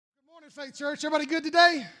Faith Church. Everybody good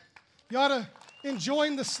today? You ought to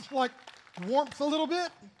enjoying this warmth a little bit,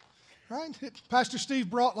 right? Pastor Steve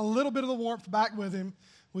brought a little bit of the warmth back with him.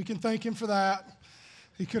 We can thank him for that.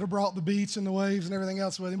 He could have brought the beach and the waves and everything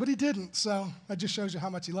else with him, but he didn't. So that just shows you how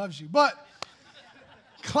much he loves you. But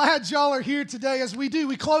glad y'all are here today as we do.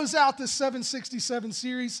 We close out this 767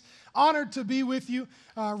 series. Honored to be with you.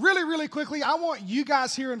 Really quickly, I want you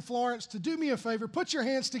guys here in Florence to do me a favor. Put your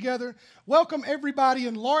hands together. Welcome everybody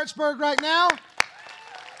in Lawrenceburg right now.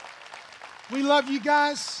 We love you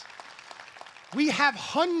guys. We have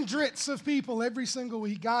hundreds of people every single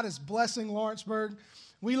week. God is blessing Lawrenceburg.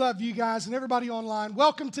 We love you guys and everybody online.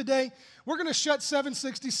 Welcome today. We're going to shut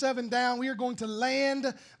 767 down. We are going to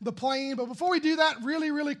land the plane. But before we do that,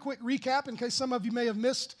 really quick recap in case some of you may have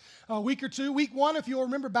missed a week or two. Week one, if you'll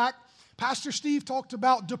remember back, Pastor Steve talked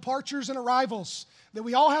about departures and arrivals, that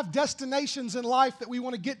we all have destinations in life that we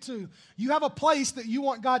want to get to. You have a place that you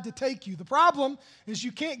want God to take you. The problem is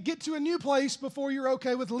you can't get to a new place before you're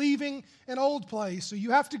okay with leaving an old place. So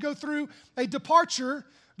you have to go through a departure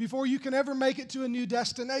before you can ever make it to a new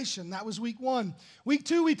destination. That was week one. Week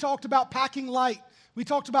two, we talked about packing light. We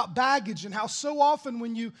talked about baggage and how so often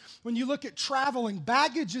when you look at traveling,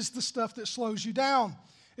 baggage is the stuff that slows you down.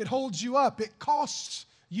 It holds you up. It costs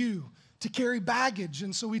you to carry baggage.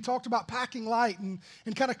 And so we talked about packing light and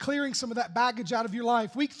kind of clearing some of that baggage out of your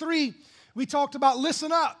life. Week three, we talked about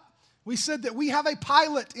listen up. We said that we have a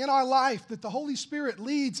pilot in our life, that the Holy Spirit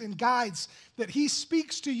leads and guides, that He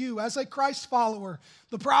speaks to you as a Christ follower.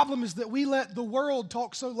 The problem is that we let the world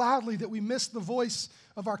talk so loudly that we miss the voice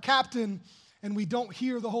of our captain and we don't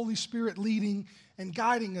hear the Holy Spirit leading and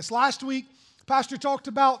guiding us. Last week, Pastor talked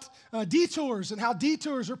about detours and how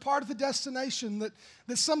detours are part of the destination, that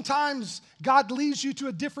sometimes God leads you to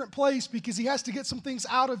a different place because He has to get some things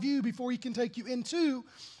out of you before He can take you into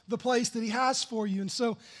the place that He has for you. And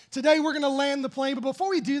so today we're going to land the plane. But before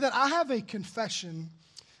we do that, I have a confession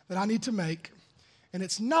that I need to make. And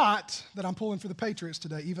it's not that I'm pulling for the Patriots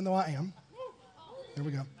today, even though I am. There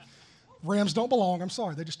we go. Rams don't belong. I'm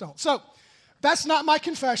sorry. They just don't. So that's not my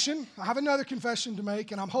confession. I have another confession to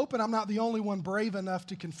make, and I'm hoping I'm not the only one brave enough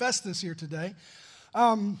to confess this here today.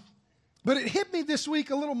 But it hit me this week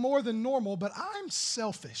a little more than normal, but I'm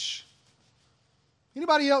selfish.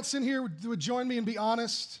 Anybody else in here would join me and be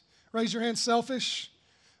honest? Raise your hand, selfish.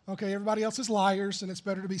 Okay, everybody else is liars, and it's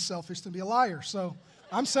better to be selfish than be a liar. So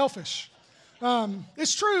I'm selfish.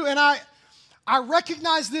 It's true, and I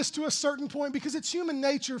recognize this to a certain point because it's human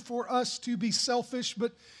nature for us to be selfish.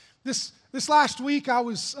 But this last week,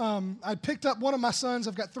 I picked up one of my sons.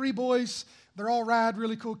 I've got 3 boys. They're all rad,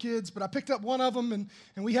 really cool kids, but I picked up one of them, and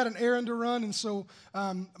we had an errand to run, and so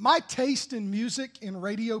my taste in music and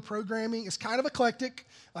radio programming is kind of eclectic.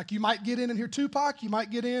 Like you might get in and hear Tupac, you might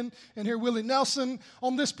get in and hear Willie Nelson.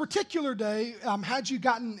 On this particular day, had you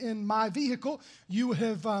gotten in my vehicle, you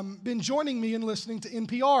have been joining me in listening to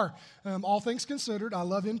NPR. All things considered, I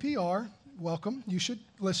love NPR. Welcome. You should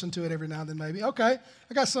listen to it every now and then maybe. Okay,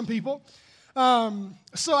 I got some people.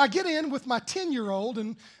 So I get in with my 10-year-old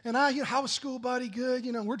and I, how was school, buddy? Good.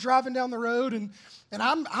 We're driving down the road and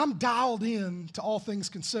I'm dialed in to all things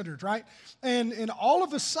considered, right? And all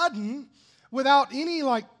of a sudden, without any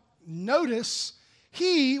notice,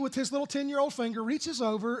 he, with his little 10-year-old finger, reaches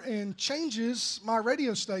over and changes my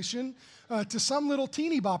radio station to some little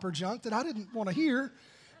teeny bopper junk that I didn't want to hear.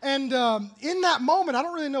 And in that moment, I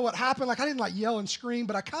don't really know what happened. I didn't yell and scream,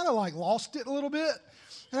 but I kind of lost it a little bit.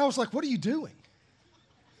 And I was like, what are you doing?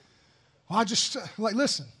 Well, I just,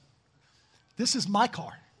 listen, this is my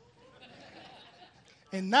car.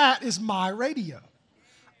 And that is my radio.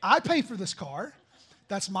 I pay for this car.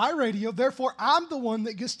 That's my radio. Therefore, I'm the one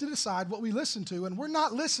that gets to decide what we listen to. And we're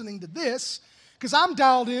not listening to this because I'm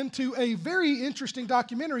dialed into a very interesting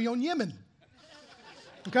documentary on Yemen.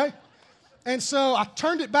 Okay? And so I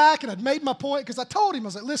turned it back and I'd made my point because I told him, I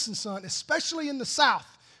was like, listen, son, especially in the South,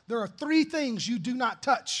 there are 3 things you do not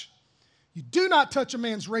touch. You do not touch a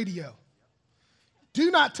man's radio.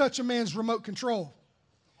 Do not touch a man's remote control.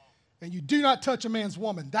 And you do not touch a man's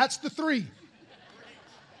woman. That's the 3.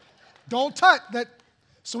 Don't touch that.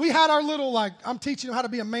 So we had our little, I'm teaching him how to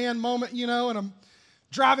be a man moment, and I'm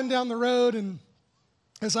driving down the road. And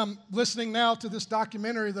as I'm listening now to this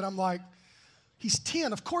documentary that I'm like, he's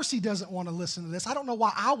 10. Of course he doesn't want to listen to this. I don't know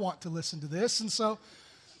why I want to listen to this. And so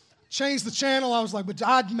changed the channel. I was like, but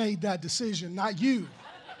I'd made that decision, not you.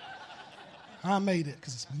 I made it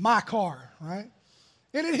because it's my car, right?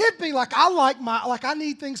 And it hit me I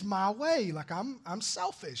need things my way. I'm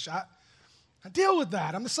selfish. I deal with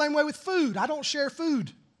that. I'm the same way with food. I don't share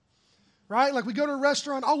food, right? We go to a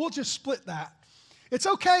restaurant, we'll just split that. It's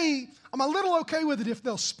okay. I'm a little okay with it if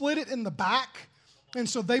they'll split it in the back. And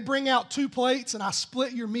so they bring out 2 plates and I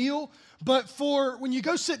split your meal. But for when you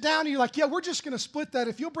go sit down and you're like, yeah, we're just going to split that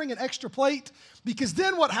if you'll bring an extra plate. Because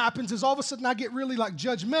then what happens is all of a sudden I get really like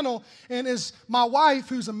judgmental. And as my wife,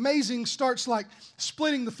 who's amazing, starts like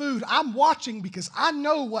splitting the food, I'm watching because I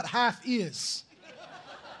know what half is.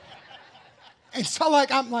 And so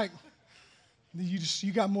like, I'm like,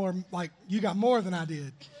 you got more than I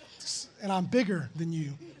did. And I'm bigger than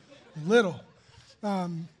you, little.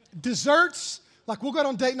 Desserts, like we'll go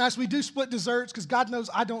on date nights. We do split desserts because God knows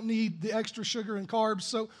I don't need the extra sugar and carbs.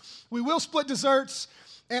 So we will split desserts.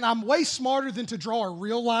 And I'm way smarter than to draw a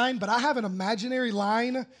real line, but I have an imaginary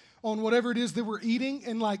line on whatever it is that we're eating.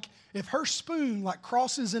 And like if her spoon like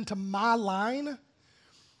crosses into my line,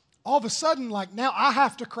 all of a sudden like now I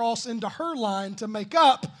have to cross into her line to make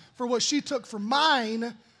up for what she took from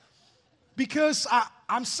mine because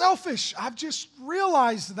I'm selfish. I've just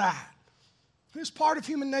realized that. It's part of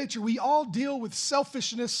human nature. We all deal with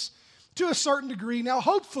selfishness to a certain degree. Now,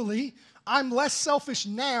 hopefully, I'm less selfish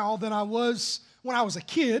now than I was when I was a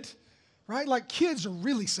kid, right? Like kids are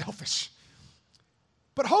really selfish.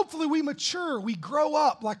 But hopefully we mature, we grow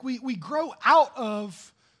up, like we grow out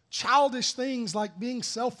of childish things like being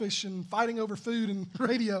selfish and fighting over food and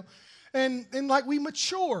radio. And like we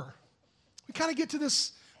mature. We kind of get to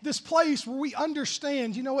this place where we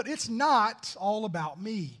understand, you know what, it's not all about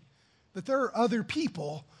me. That there are other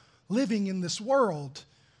people living in this world.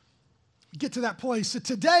 Get to that place. So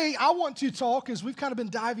today I want to talk, as we've kind of been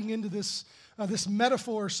diving into this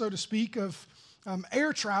metaphor, so to speak, of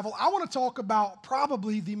air travel. I want to talk about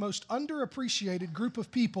probably the most underappreciated group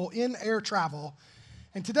of people in air travel.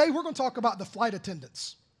 And today we're going to talk about the flight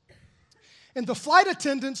attendants. And the flight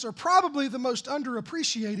attendants are probably the most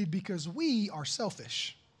underappreciated because we are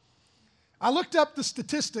selfish. I looked up the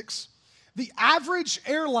statistics. The average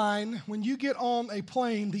airline, when you get on a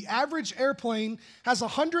plane, the average airplane has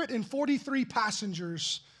 143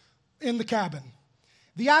 passengers in the cabin.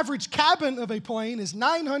 The average cabin of a plane is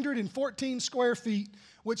 914 square feet,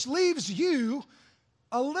 which leaves you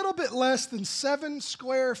a little bit less than 7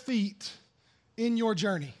 square feet in your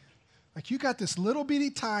journey. Like you got this little bitty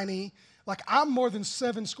tiny, like I'm more than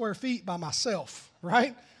 7 square feet by myself,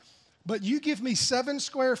 right? But you give me 7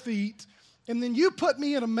 square feet, and then you put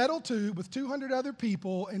me in a metal tube with 200 other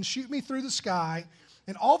people and shoot me through the sky,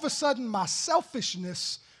 and all of a sudden my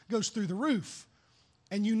selfishness goes through the roof.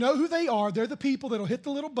 And you know who they are. They're the people that'll hit the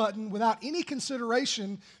little button without any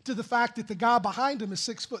consideration to the fact that the guy behind them is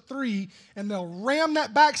 6'3", and they'll ram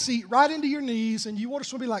that back seat right into your knees, and you want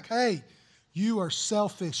to be like, hey, you are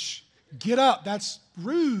selfish. Get up. That's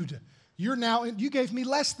rude. You gave me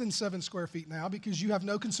less than 7 square feet now because you have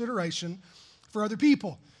no consideration for other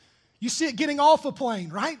people. You see it getting off a plane,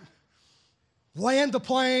 right? Land the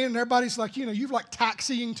plane, and everybody's like, you're like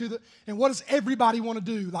taxiing and what does everybody want to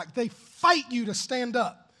do? Like they fight you to stand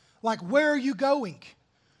up. Like, where are you going?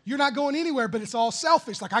 You're not going anywhere, but it's all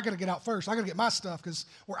selfish. Like, I got to get out first. I got to get my stuff because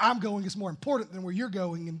where I'm going is more important than where you're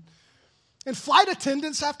going. And flight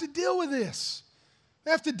attendants have to deal with this.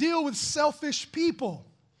 They have to deal with selfish people.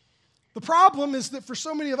 The problem is that for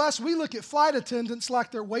so many of us, we look at flight attendants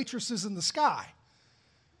like they're waitresses in the sky.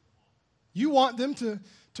 You want them to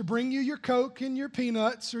bring you your Coke and your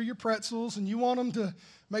peanuts or your pretzels, and you want them to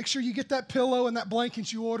make sure you get that pillow and that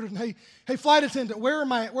blanket you ordered. And hey, flight attendant, where are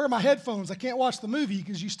my headphones? I can't watch the movie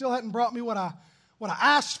because you still hadn't brought me what I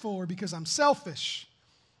asked for because I'm selfish.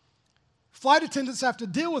 Flight attendants have to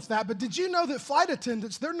deal with that, but did you know that flight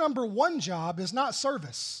attendants, their number one job is not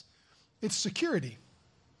service, it's security.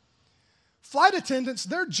 Flight attendants,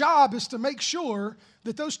 their job is to make sure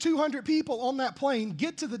that those 200 people on that plane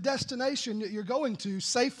get to the destination that you're going to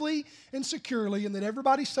safely and securely and that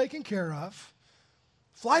everybody's taken care of.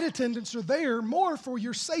 Flight attendants are there more for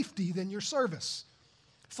your safety than your service.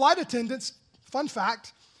 Flight attendants, fun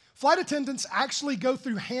fact, flight attendants actually go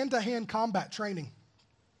through hand-to-hand combat training.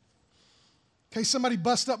 In case somebody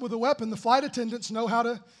busts up with a weapon, the flight attendants know how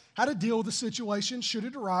to deal with the situation should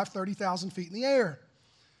it arrive 30,000 feet in the air.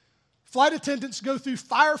 Flight attendants go through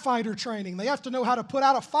firefighter training. They have to know how to put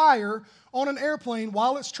out a fire on an airplane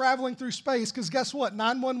while it's traveling through space because guess what?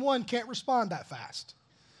 911 can't respond that fast.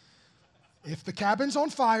 If the cabin's on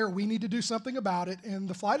fire, we need to do something about it, and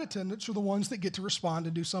the flight attendants are the ones that get to respond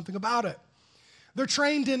and do something about it. They're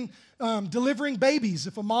trained in delivering babies.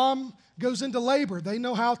 If a mom goes into labor, they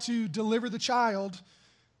know how to deliver the child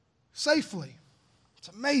safely. It's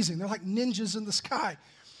amazing. They're like ninjas in the sky.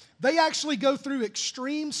 They actually go through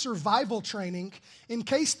extreme survival training in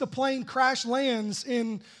case the plane crash lands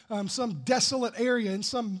in some desolate area, in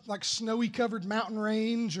some like snowy covered mountain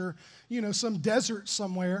range or, some desert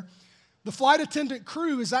somewhere. The flight attendant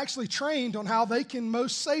crew is actually trained on how they can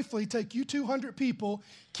most safely take you 200 people,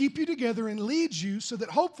 keep you together, and lead you so that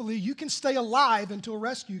hopefully you can stay alive until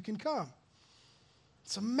rescue can come.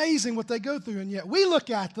 It's amazing what they go through, and yet we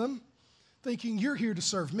look at them thinking, you're here to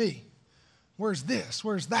serve me. Where's this?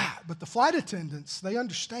 Where's that? But the flight attendants, they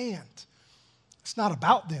understand. It's not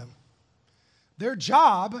about them. Their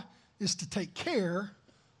job is to take care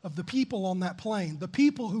of the people on that plane, the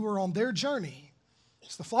people who are on their journey.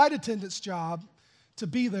 It's the flight attendant's job to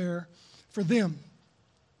be there for them.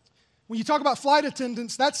 When you talk about flight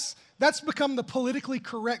attendants, that's become the politically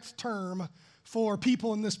correct term for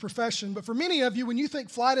people in this profession. But for many of you, when you think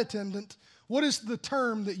flight attendant, what is the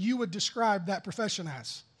term that you would describe that profession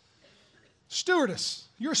as? Stewardess.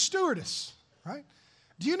 You're a stewardess, right?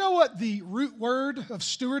 Do you know what the root word of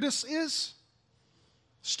stewardess is?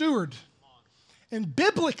 Steward. And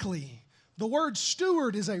biblically, the word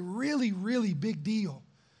steward is a really, really big deal.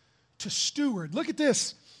 To steward. Look at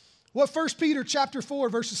this. What 1 Peter chapter 4,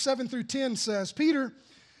 verses 7 through 10 says. Peter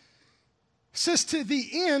says, to the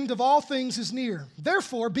end of all things is near.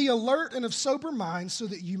 Therefore, be alert and of sober mind so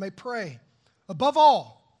that you may pray. Above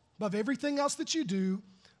all, above everything else that you do,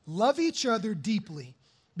 love each other deeply,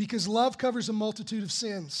 because love covers a multitude of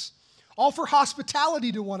sins. Offer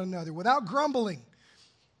hospitality to one another without grumbling.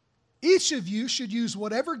 Each of you should use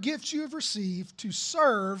whatever gift you have received to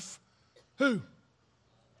serve who?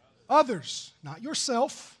 Others, not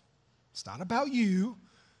yourself. It's not about you.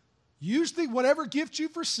 Use whatever gift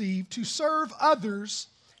you've received to serve others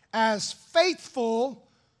as faithful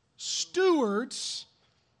stewards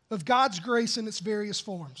of God's grace in its various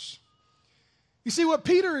forms. You see, what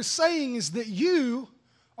Peter is saying is that you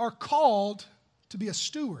are called to be a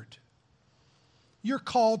steward. You're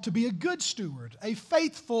called to be a good steward, a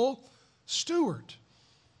faithful steward.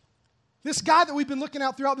 This guy that we've been looking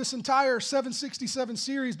at throughout this entire 767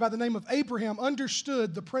 series by the name of Abraham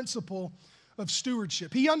understood the principle of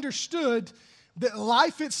stewardship. He understood that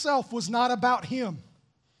life itself was not about him,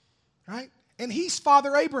 right? And he's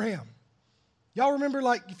Father Abraham. Y'all remember,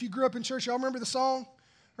 like, if you grew up in church, y'all remember the song,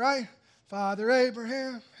 right? Father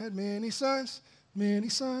Abraham had many sons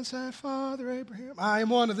had Father Abraham. I am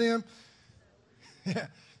one of them. Yeah.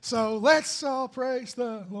 So let's all praise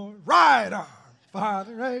the Lord. Right on,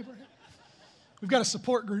 Father Abraham. We've got a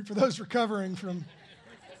support group for those recovering from.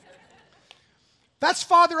 That's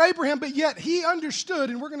Father Abraham, but yet he understood,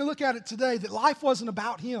 and we're going to look at it today, that life wasn't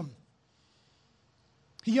about him.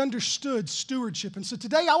 He understood stewardship. And so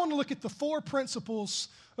today I want to look at the 4 principles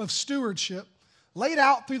of stewardship laid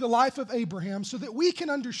out through the life of Abraham so that we can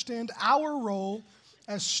understand our role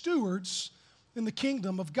as stewards in the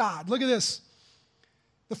kingdom of God. Look at this.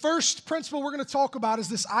 The first principle we're going to talk about is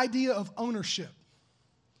this idea of ownership.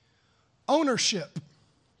 Ownership.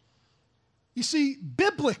 You see,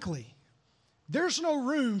 biblically, there's no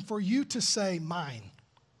room for you to say mine,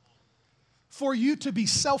 for you to be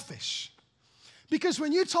selfish. Because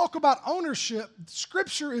when you talk about ownership,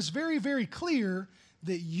 Scripture is very, very clear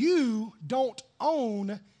that you don't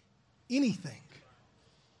own anything.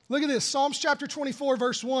 Look at this. Psalms chapter 24,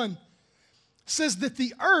 verse 1 says that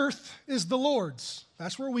the earth is the Lord's.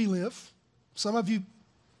 That's where we live. Some of you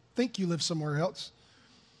think you live somewhere else.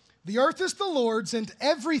 The earth is the Lord's and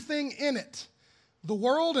everything in it, the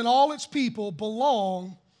world and all its people,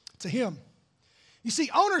 belong to Him. You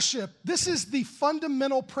see, ownership, this is the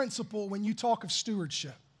fundamental principle when you talk of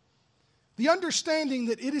stewardship. The understanding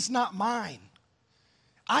that it is not mine.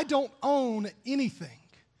 I don't own anything.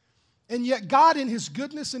 And yet God, in His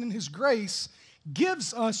goodness and in His grace,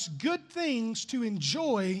 gives us good things to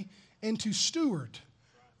enjoy and to steward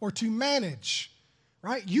or to manage,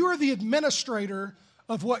 right? You are the administrator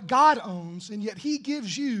of what God owns, and yet He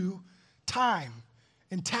gives you time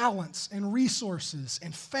and talents and resources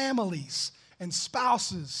and families and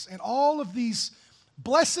spouses and all of these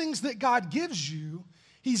blessings that God gives you.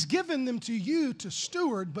 He's given them to you to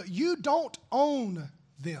steward, but you don't own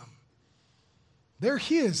them. They're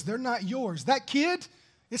His, they're not yours. That kid,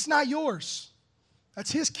 it's not yours.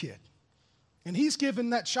 That's His kid. And He's given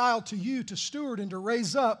that child to you to steward and to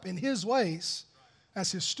raise up in His ways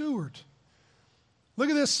as His steward. Look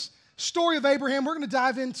at this story of Abraham. We're going to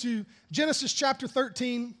dive into Genesis chapter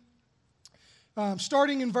 13,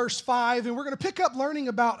 starting in verse 5. And we're going to pick up learning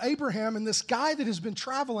about Abraham and this guy that has been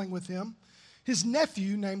traveling with him, his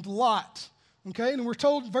nephew named Lot. Okay, and we're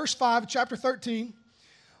told, verse 5 of chapter 13,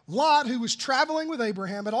 Lot, who was traveling with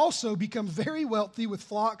Abraham, had also become very wealthy with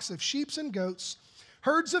flocks of sheep and goats,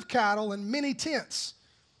 herds of cattle, and many tents.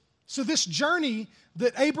 So this journey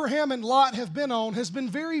that Abraham and Lot have been on has been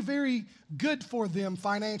very, very good for them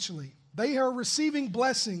financially. They are receiving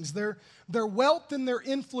blessings. Their wealth and their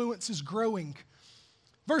influence is growing.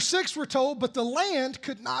 Verse 6, we're told, but the land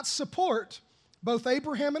could not support both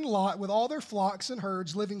Abraham and Lot with all their flocks and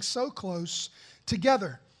herds living so close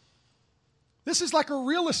together. This is like a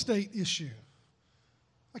real estate issue.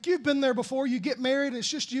 Like you've been there before, you get married and it's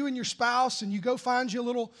just you and your spouse and you go find you a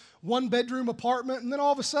little one-bedroom apartment and then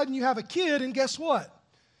all of a sudden you have a kid and guess what?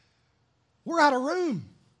 We're out of room.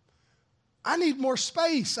 I need more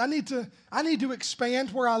space. I need to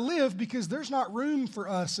expand where I live because there's not room for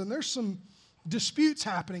us and there's some disputes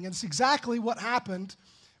happening. And it's exactly what happened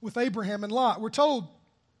with Abraham and Lot. We're told,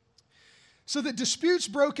 so that disputes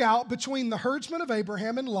broke out between the herdsmen of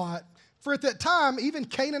Abraham and Lot. For at that time, even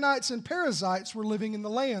Canaanites and Perizzites were living in the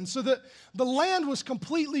land, so that the land was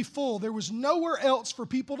completely full. There was nowhere else for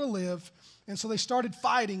people to live, and so they started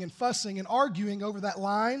fighting and fussing and arguing over that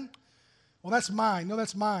line. Well, that's mine. No,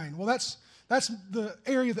 that's mine. Well, that's the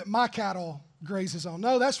area that my cattle grazes on.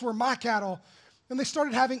 No, that's where my cattle, and they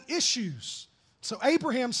started having issues. So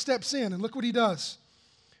Abraham steps in, and look what he does.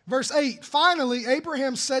 Verse 8, finally,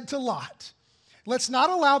 Abraham said to Lot, let's not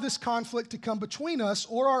allow this conflict to come between us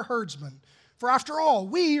or our herdsmen. For after all,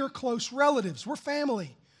 we are close relatives. We're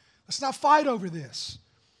family. Let's not fight over this.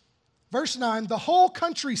 Verse 9, the whole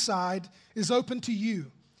countryside is open to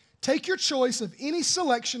you. Take your choice of any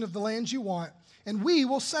selection of the land you want, and we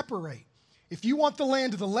will separate. If you want the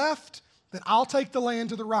land to the left, then I'll take the land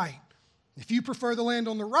to the right. If you prefer the land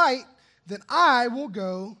on the right, then I will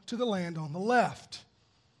go to the land on the left.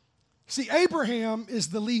 See, Abraham is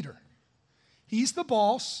the leader. He's the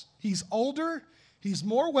boss. He's older. He's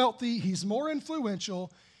more wealthy. He's more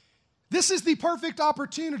influential. This is the perfect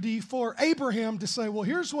opportunity for Abraham to say, well,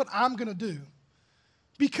 here's what I'm going to do.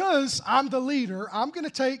 Because I'm the leader, I'm going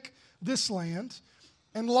to take this land.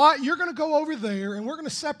 And Lot, you're going to go over there, and we're going to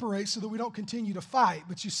separate so that we don't continue to fight.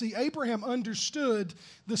 But you see, Abraham understood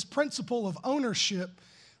this principle of ownership,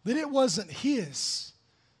 that it wasn't his.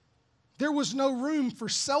 There was no room for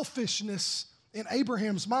selfishness in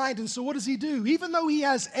Abraham's mind. And so what does he do? Even though he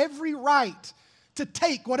has every right to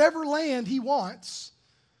take whatever land he wants,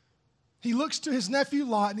 he looks to his nephew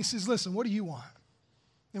Lot and he says, listen, what do you want?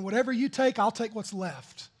 And whatever you take, I'll take what's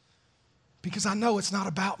left. Because I know it's not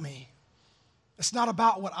about me. It's not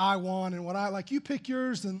about what I want and what I like. You pick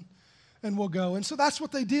yours and we'll go. And so that's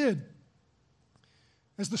what they did.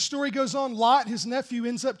 As the story goes on, Lot, his nephew,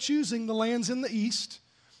 ends up choosing the lands in the east.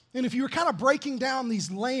 And if you were kind of breaking down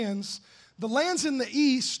these lands, the lands in the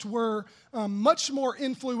east were much more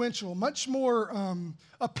influential, much more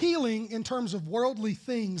appealing in terms of worldly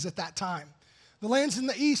things at that time. The lands in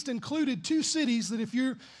the east included two cities that if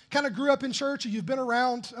you kind of grew up in church or you've been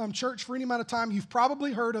around church for any amount of time, you've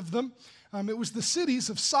probably heard of them. It was the cities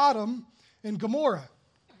of Sodom and Gomorrah.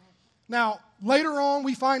 Now, later on,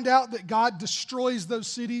 we find out that God destroys those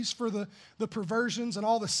cities for the perversions and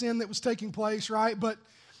all the sin that was taking place, right? But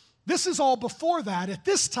this is all before that. At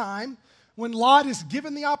this time, when Lot is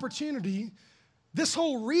given the opportunity, this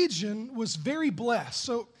whole region was very blessed.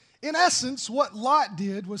 So, in essence, what Lot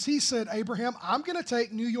did was he said, Abraham, I'm going to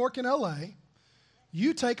take New York and LA.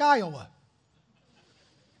 You take Iowa.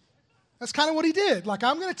 That's kind of what he did. Like,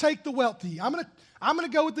 I'm going to take the wealthy. I'm going to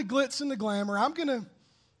go with the glitz and the glamour. I'm going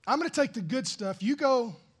to take the good stuff. You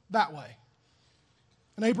go that way.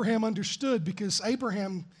 And Abraham understood because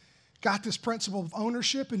Abraham got this principle of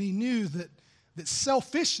ownership, and he knew that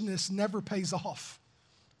selfishness never pays off,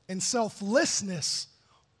 and selflessness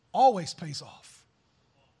always pays off.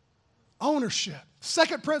 Ownership.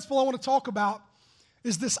 Second principle I want to talk about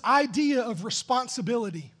is this idea of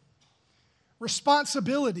responsibility.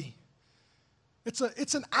 Responsibility.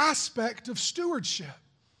 It's an aspect of stewardship.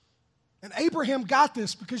 And Abraham got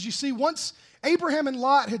this because you see, once Abraham and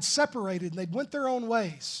Lot had separated and they'd went their own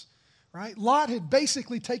ways, right? Lot had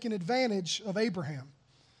basically taken advantage of Abraham.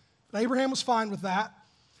 But Abraham was fine with that.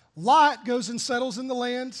 Lot goes and settles in the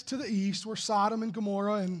land to the east where Sodom and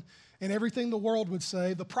Gomorrah and everything the world would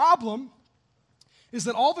say. The problem is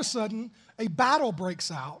that all of a sudden a battle breaks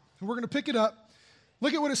out. And we're going to pick it up.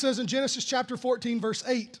 Look at what it says in Genesis chapter 14, verse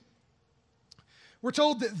 8. We're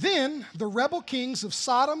told that then the rebel kings of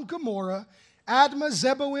Sodom, Gomorrah, Admah,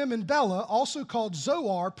 Zeboim, and Bela, also called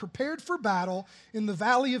Zoar, prepared for battle in the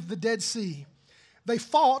valley of the Dead Sea. They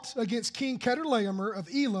fought against King Chedorlaomer of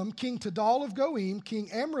Elam, King Tidal of Goim, King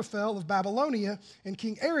Amraphel of Babylonia, and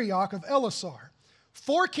King Arioch of Elasar.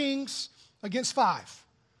 4 kings against 5.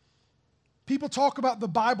 People talk about the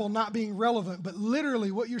Bible not being relevant, but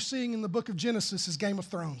literally what you're seeing in the book of Genesis is Game of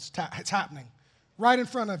Thrones. It's happening, right in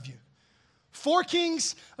front of you. 4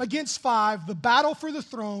 kings against 5, the battle for the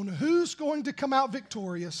throne. Who's going to come out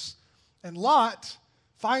victorious? And Lot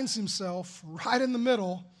finds himself right in the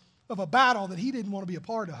middle of a battle that he didn't want to be a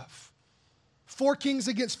part of. 4 kings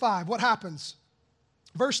against 5. What happens?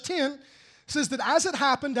 Verse 10 says that as it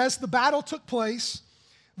happened, as the battle took place,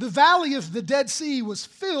 the valley of the Dead Sea was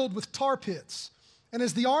filled with tar pits. And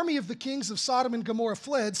as the army of the kings of Sodom and Gomorrah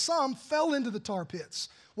fled, some fell into the tar pits,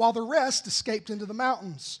 while the rest escaped into the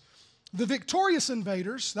mountains. The victorious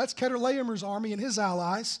invaders, that's Chedorlaomer's army and his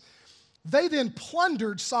allies, they then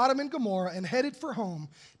plundered Sodom and Gomorrah and headed for home,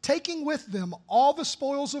 taking with them all the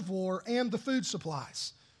spoils of war and the food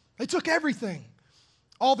supplies. They took everything,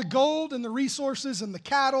 all the gold and the resources and the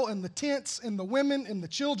cattle and the tents and the women and the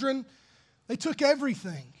children. They took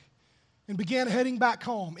everything and began heading back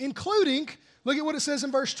home, including, look at what it says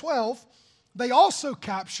in verse 12, they also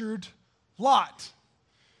captured Lot,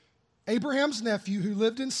 Abraham's nephew who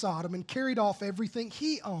lived in Sodom, and carried off everything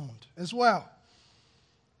he owned as well.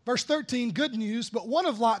 Verse 13, good news, but one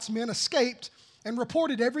of Lot's men escaped and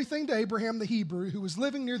reported everything to Abraham the Hebrew, who was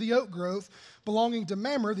living near the oak grove belonging to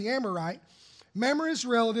Mamre the Amorite. Mamre's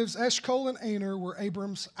relatives, Eshcol and Aner, were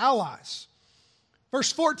Abram's allies.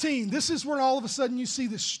 Verse 14, this is where all of a sudden you see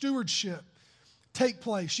this stewardship take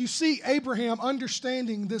place. You see Abraham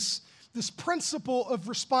understanding this principle of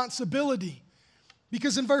responsibility.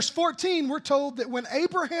 Because in verse 14, we're told that when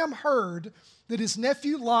Abraham heard that his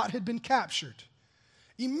nephew Lot had been captured,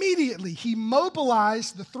 immediately he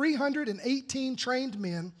mobilized the 318 trained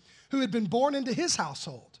men who had been born into his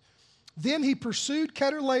household. Then he pursued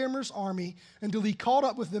Chedorlaomer's army until he caught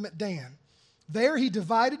up with them at Dan. There he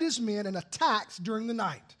divided his men and attacked during the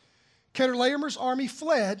night. Chedorlaomer's army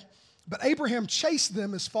fled, but Abraham chased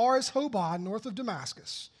them as far as Hobah, north of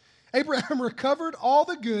Damascus. Abraham recovered all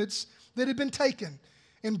the goods that had been taken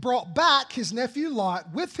and brought back his nephew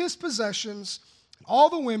Lot with his possessions, all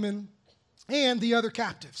the women, and the other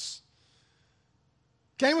captives.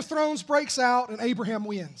 Game of Thrones breaks out and Abraham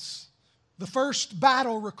wins. The first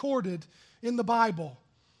battle recorded in the Bible.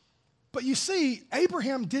 But you see,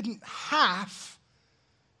 Abraham didn't have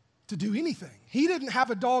to do anything. He didn't have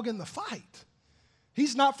a dog in the fight.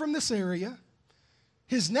 He's not from this area.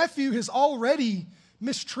 His nephew has already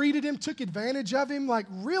mistreated him, took advantage of him. Like,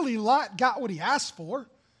 really, Lot got what he asked for.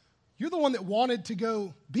 You're the one that wanted to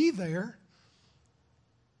go be there.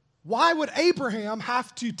 Why would Abraham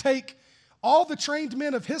have to take all the trained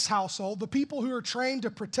men of his household, the people who are trained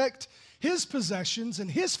to protect his possessions and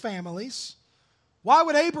his families? Why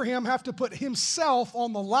would Abraham have to put himself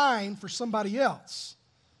on the line for somebody else?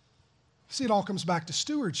 See, it all comes back to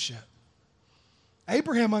stewardship.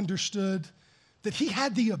 Abraham understood that he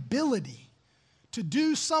had the ability to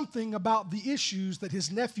do something about the issues that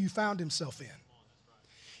his nephew found himself in.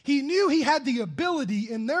 He knew he had the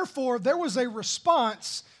ability, and therefore there was a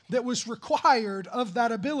response that was required of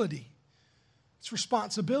that ability. It's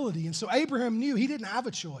responsibility. And so Abraham knew he didn't have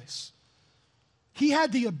a choice. He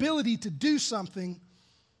had the ability to do something,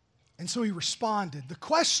 and so he responded. The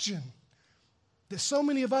question that so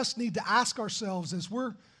many of us need to ask ourselves as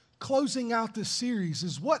we're closing out this series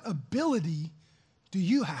is, what ability do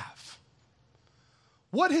you have?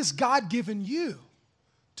 What has God given you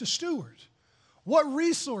to steward? What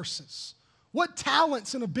resources? What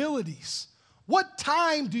talents and abilities? What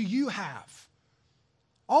time do you have?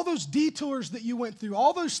 All those detours that you went through,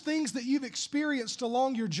 all those things that you've experienced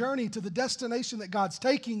along your journey to the destination that God's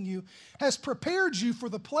taking you has prepared you for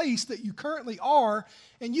the place that you currently are.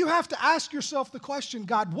 And you have to ask yourself the question,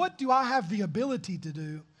 God, what do I have the ability to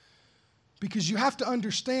do? Because you have to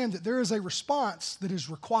understand that there is a response that is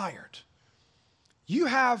required. You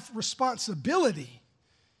have responsibility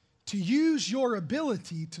to use your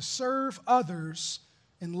ability to serve others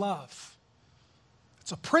in love.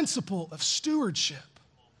 It's a principle of stewardship.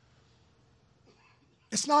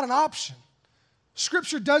 It's not an option.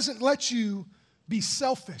 Scripture doesn't let you be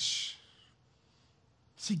selfish.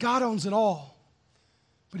 See, God owns it all,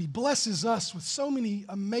 but He blesses us with so many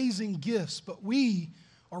amazing gifts, but we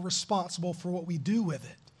are responsible for what we do with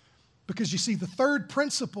it. Because you see, the third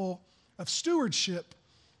principle of stewardship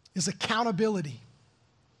is accountability.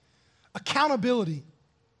 Accountability.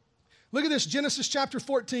 Look at this, Genesis chapter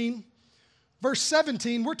 14, verse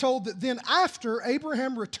 17. We're told that then after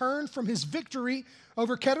Abraham returned from his victory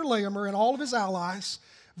over Chedorlaomer and all of his allies,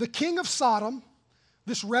 the king of Sodom,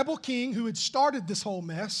 this rebel king who had started this whole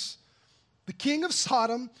mess, the king of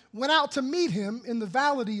Sodom went out to meet him in the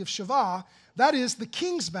valley of Shavah, that is the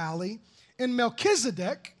king's valley, and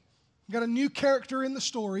Melchizedek, got a new character in the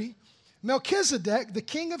story, Melchizedek, the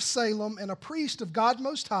king of Salem and a priest of God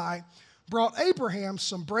Most High, brought Abraham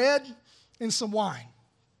some bread and some wine.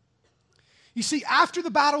 You see, after the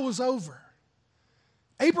battle was over,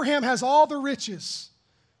 Abraham has all the riches.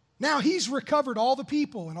 Now he's recovered all the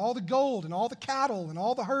people and all the gold and all the cattle and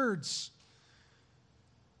all the herds.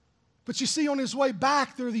 But you see, on his way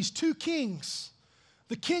back, there are these two kings.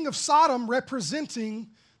 The king of Sodom representing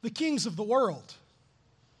the kings of the world.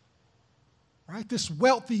 Right? This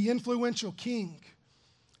wealthy, influential king.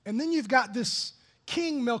 And then you've got this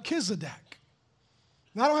King Melchizedek.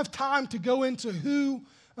 Now, I don't have time to go into who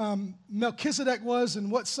Melchizedek was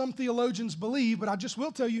and what some theologians believe, but I just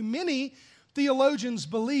will tell you many theologians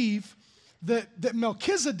believe that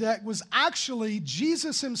Melchizedek was actually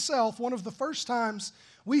Jesus himself, one of the first times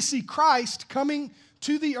we see Christ coming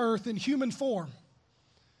to the earth in human form.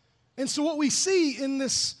 And so what we see in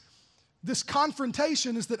this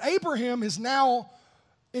confrontation is that Abraham is now,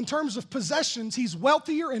 in terms of possessions, he's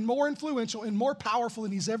wealthier and more influential and more powerful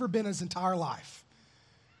than he's ever been his entire life.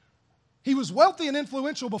 He was wealthy and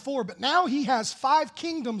influential before, but now he has 5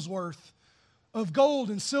 kingdoms worth of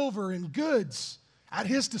gold and silver and goods at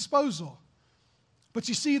his disposal. But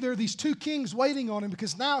you see, there are these 2 kings waiting on him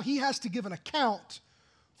because now he has to give an account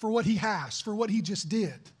for what he has, for what he just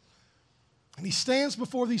did. And he stands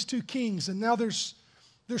before these 2 kings, and now there's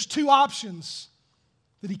 2 options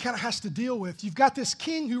that he kind of has to deal with. You've got this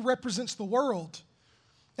king who represents the world.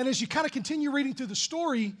 And as you kind of continue reading through the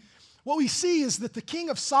story, what we see is that the king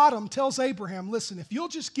of Sodom tells Abraham, listen, if you'll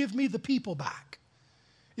just give me the people back,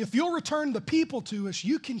 if you'll return the people to us,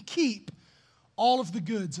 you can keep all of the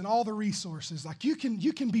goods and all the resources. Like you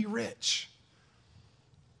can be rich.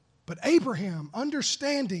 But Abraham,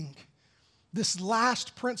 understanding this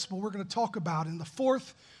last principle we're going to talk about, and the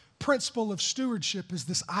 4th principle of stewardship is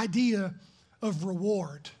this idea of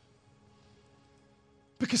reward.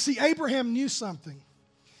 Because see, Abraham knew something,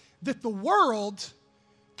 that the world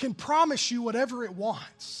can promise you whatever it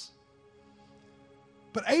wants.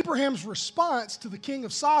 But Abraham's response to the king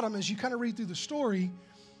of Sodom, as you kind of read through the story,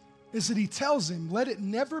 is that he tells him, let it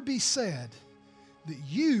never be said that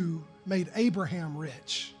you made Abraham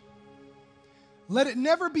rich. Let it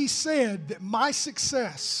never be said that my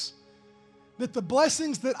success, that the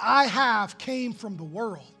blessings that I have came from the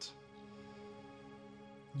world.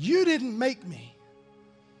 You didn't make me.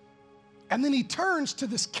 And then he turns to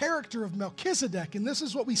this character of Melchizedek, and this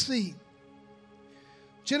is what we see.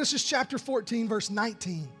 Genesis chapter 14, verse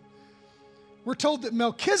 19. We're told that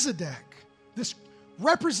Melchizedek, this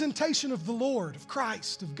representation of the Lord, of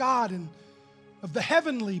Christ, of God, and of the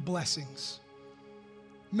heavenly blessings,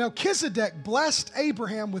 Melchizedek blessed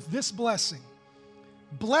Abraham with this blessing.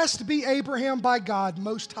 Blessed be Abraham by God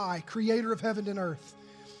Most High, creator of heaven and earth.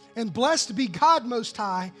 And blessed be God Most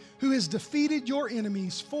High, who has defeated your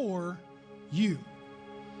enemies for you.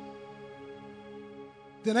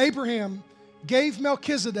 Then Abraham gave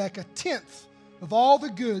Melchizedek 1/10 of all the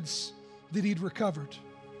goods that he'd recovered.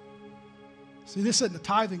 See, this isn't a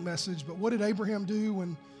tithing message, but what did Abraham do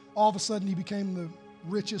when all of a sudden he became the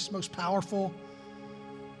richest, most powerful?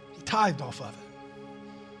 He tithed off of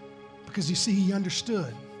it. Because you see, he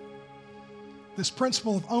understood this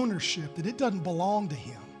principle of ownership, that it doesn't belong to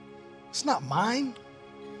him. It's not mine.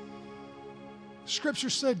 Scripture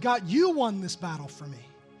said, God, you won this battle for me.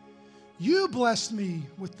 You blessed me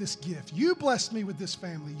with this gift. You blessed me with this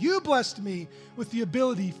family. You blessed me with the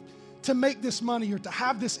ability to make this money or to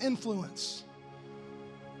have this influence.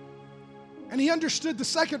 And he understood the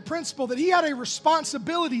second principle, that he had a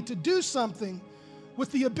responsibility to do something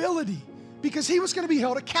with the ability, because he was going to be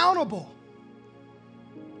held accountable.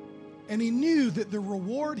 And he knew that the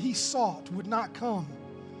reward he sought would not come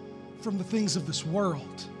from the things of this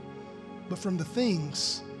world, but from the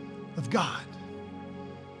things of God.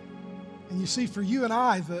 And you see, for you and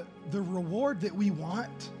I, the reward that we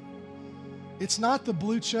want, it's not the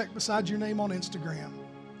blue check beside your name on Instagram.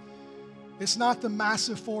 It's not the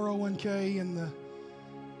massive 401k and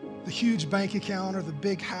the huge bank account or the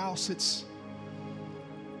big house. It's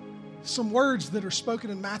some words that are spoken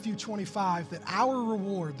in Matthew 25, that our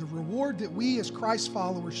reward, the reward that we as Christ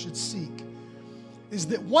followers should seek, is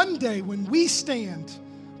that one day when we stand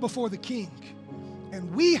before the King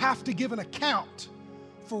and we have to give an account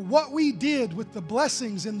for what we did with the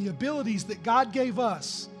blessings and the abilities that God gave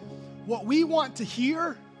us, what we want to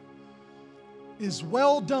hear is,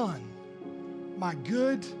 well done, my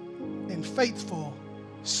good and faithful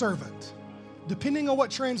servant. Depending on what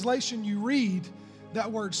translation you read, that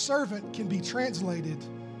word servant can be translated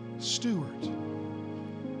steward.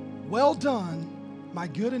 Well done, my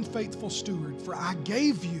good and faithful steward, for I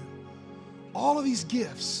gave you all of these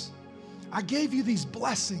gifts. I gave you these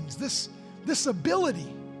blessings, this ability.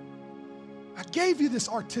 I gave you this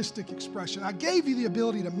artistic expression. I gave you the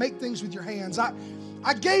ability to make things with your hands. I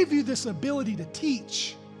gave you this ability to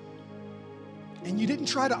teach. And you didn't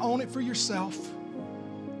try to own it for yourself.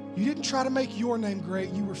 You didn't try to make your name great.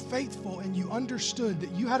 You were faithful and you understood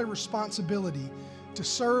that you had a responsibility to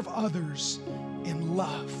serve others in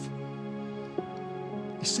love.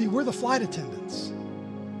 You see, we're the flight attendants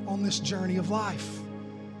on this journey of life.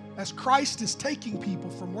 As Christ is taking people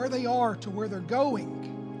from where they are to where they're going.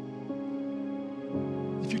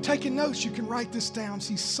 If you're taking notes, you can write this down.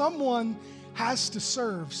 See, someone has to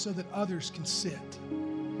serve so that others can sit.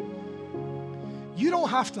 You don't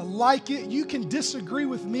have to like it. You can disagree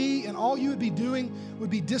with me, and all you would be doing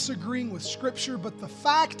would be disagreeing with Scripture. But the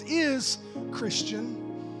fact is, Christian,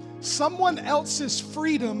 someone else's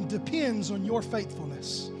freedom depends on your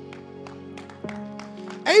faithfulness.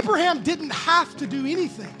 Abraham didn't have to do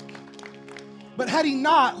anything. But had he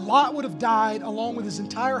not, Lot would have died along with his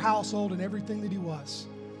entire household and everything that he was.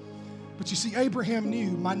 But you see, Abraham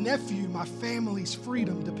knew my nephew, my family's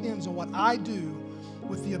freedom depends on what I do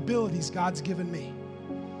with the abilities God's given me.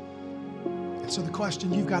 And so the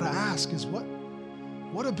question you've got to ask is,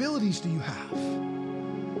 what abilities do you have?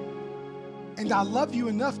 And I love you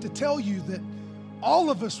enough to tell you that all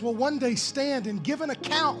of us will one day stand and give an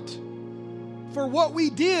account for what we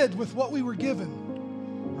did with what we were given,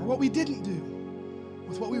 or what we didn't do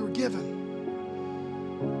with what we were given.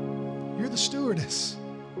 You're the stewardess.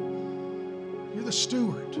 You're the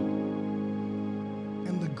steward.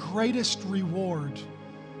 And the greatest reward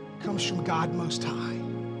comes from God Most High,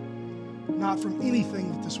 not from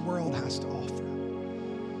anything that this world has to offer.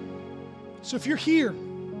 So if you're here,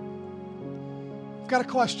 I've got a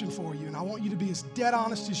question for you, and I want you to be as dead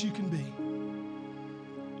honest as you can be.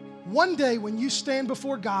 One day when you stand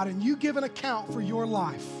before God and you give an account for your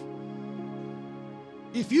life,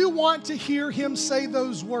 if you want to hear Him say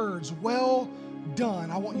those words, well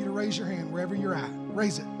done, I want you to raise your hand wherever you're at.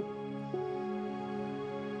 Raise it.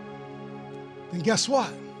 Then guess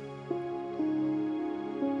what?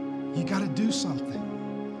 You got to do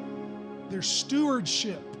something. There's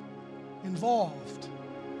stewardship involved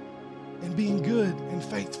in being good and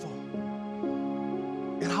faithful.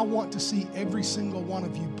 And I want to see every single one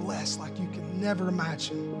of you blessed like you can never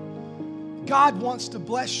imagine. God wants to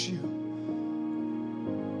bless you,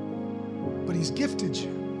 but He's gifted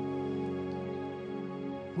you.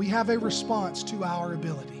 We have a response to our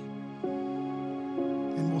ability.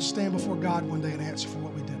 And we'll stand before God one day and answer for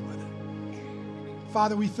what we did with it.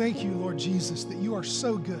 Father, we thank you, Lord Jesus, that you are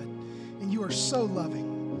so good and you are so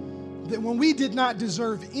loving, that when we did not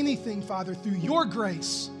deserve anything, Father, through your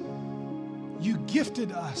grace, you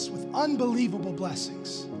gifted us with unbelievable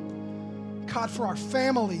blessings. God, for our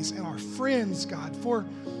families and our friends, God, for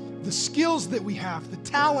the skills that we have, the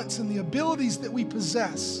talents and the abilities that we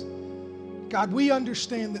possess. God, we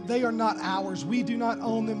understand that they are not ours. We do not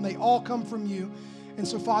own them. They all come from you. And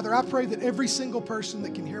so, Father, I pray that every single person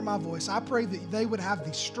that can hear my voice, I pray that they would have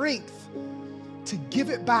the strength to give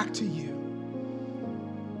it back to you,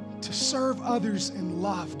 to serve others in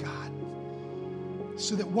love, God,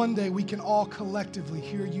 so that one day we can all collectively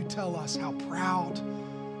hear you tell us how proud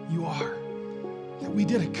you are, that we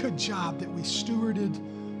did a good job, that we stewarded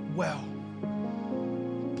well.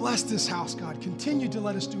 Bless this house, God. Continue to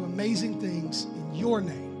let us do amazing things in your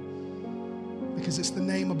name, because it's the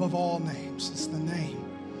name above all names. It's the name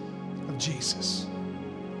of Jesus.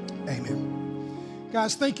 Amen.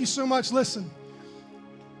 Guys, thank you so much. Listen,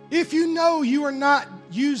 if you know you are not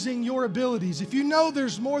using your abilities, if you know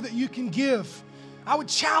there's more that you can give, I would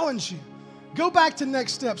challenge you. Go back to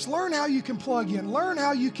Next Steps. Learn how you can plug in. Learn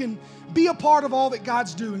how you can be a part of all that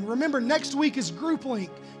God's doing. Remember, next week is Group Link.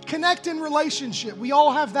 Connect in relationship. We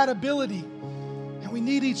all have that ability, and we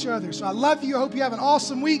need each other. So I love you. I hope you have an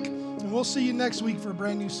awesome week, and we'll see you next week for a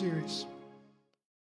brand new series.